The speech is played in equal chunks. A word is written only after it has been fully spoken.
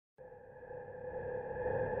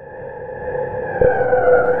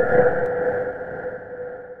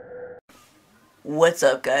What's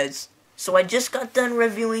up, guys? So I just got done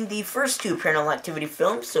reviewing the first two Paranormal Activity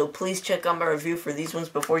films, so please check out my review for these ones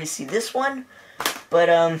before you see this one.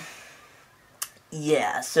 But,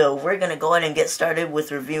 yeah, so we're gonna go ahead and get started with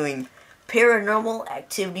reviewing Paranormal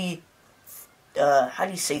Activity, how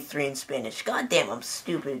do you say 3 in Spanish? God damn, I'm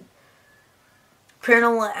stupid.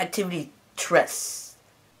 Paranormal Activity Tres.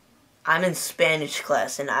 I'm in Spanish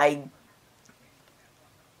class, and I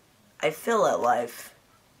fail at life.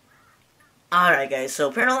 Alright, guys,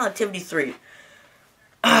 so Paranormal Activity 3.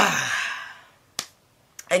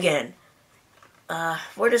 Again,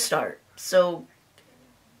 where to start? So,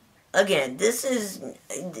 again,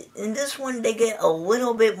 in this one, they get a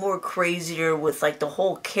little bit more crazier with, like, the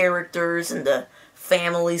whole characters and the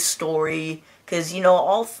family story. Because, you know,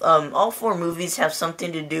 all 4 movies have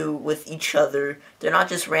something to do with each other. They're not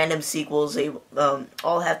just random sequels. They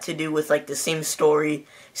all have to do with, like, the same story,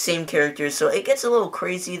 same characters. So it gets a little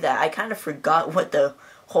crazy that I kind of forgot what the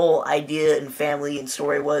whole idea and family and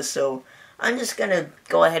story was. So I'm just going to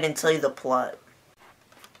go ahead and tell you the plot.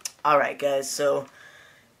 Alright, guys. So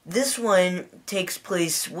this one takes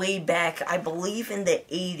place way back, I believe, in the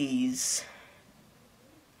 80s.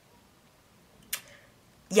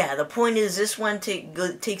 Yeah, the point is, this one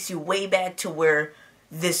takes you way back to where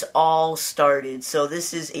this all started. So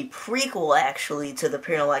this is a prequel, actually, to the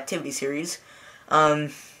Paranormal Activity series. Yeah,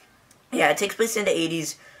 it takes place in the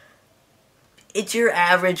 80s. It's your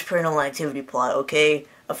average Paranormal Activity plot, okay?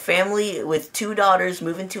 A family with 2 daughters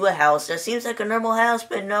move into a house. That seems like a normal house,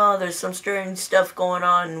 but no, there's some strange stuff going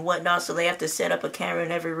on and whatnot, so they have to set up a camera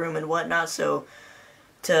in every room and whatnot, so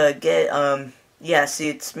to get, yeah, see,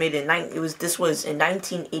 it's made in this was in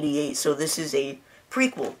 1988, so this is a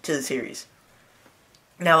prequel to the series.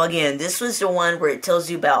 Now, again, this was the one where it tells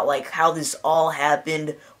you about, like, how this all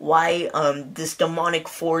happened, why, this demonic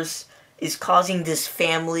force is causing this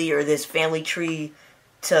family, or this family tree,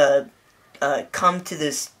 to, come to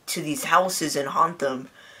these houses and haunt them.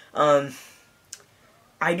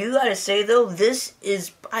 I do gotta say, though, this is,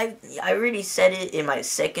 I already said it in my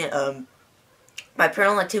second, my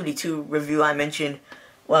Paranormal Activity 2 review. I mentioned,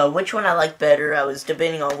 well, which one I like better. I was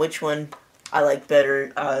debating on which one I like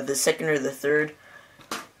better, the second or the third.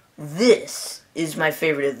 This is my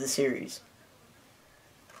favorite of the series.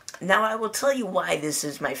 Now, I will tell you why this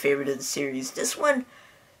is my favorite of the series. This one,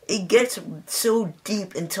 it gets so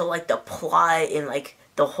deep into, like, the plot and, like,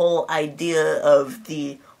 the whole idea of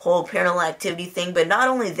the whole Paranormal Activity thing. But not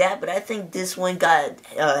only that, but I think this one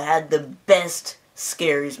had the best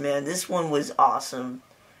scares, man. This one was awesome.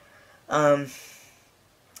 Yeah,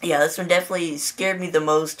 this one definitely scared me the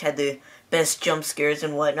most, had the best jump scares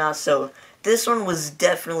and whatnot, so this one was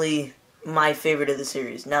definitely my favorite of the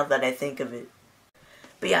series, now that I think of it.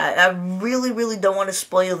 But yeah, I really, really don't want to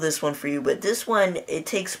spoil this one for you, but this one, it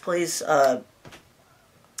takes place, yeah,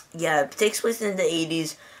 it takes place in the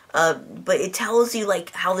 80s, but it tells you,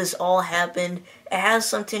 like, how this all happened. It has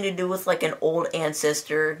something to do with, like, an old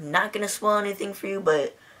ancestor. Not gonna spoil anything for you,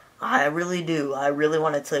 but I really do. I really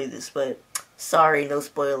want to tell you this, but sorry, no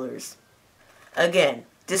spoilers. Again,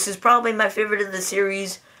 this is probably my favorite of the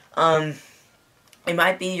series. It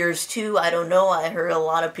might be yours too, I don't know. I heard a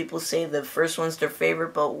lot of people say the first one's their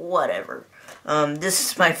favorite, but whatever.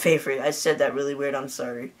 This is my favorite. I said that really weird, I'm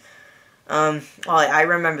sorry. I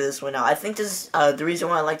remember this one now. I think this, the reason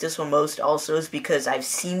why I like this one most also is because I've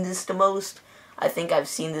seen this the most. I think I've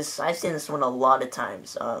seen this one a lot of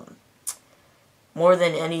times. More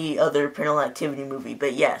than any other Paranormal Activity movie.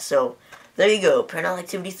 But yeah, so, there you go, Paranormal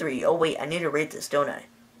Activity 3. Oh wait, I need to rate this, don't I?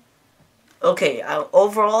 Okay,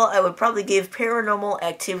 overall, I would probably give Paranormal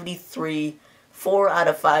Activity 3 4 out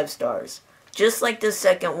of 5 stars. Just like the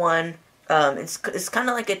second one, it's kind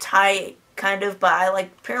of like a tie, kind of, but I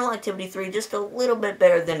like Paranormal Activity 3 just a little bit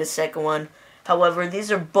better than the second one. However,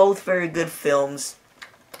 these are both very good films,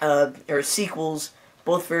 or sequels,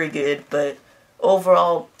 both very good, but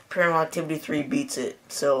overall, Paranormal Activity 3 beats it.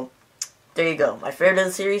 So, there you go. My favorite of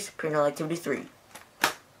the series, Paranormal Activity 3.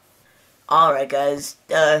 Alright, guys,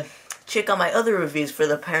 check out my other reviews for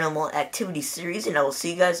the Paranormal Activity series, and I will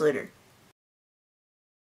see you guys later.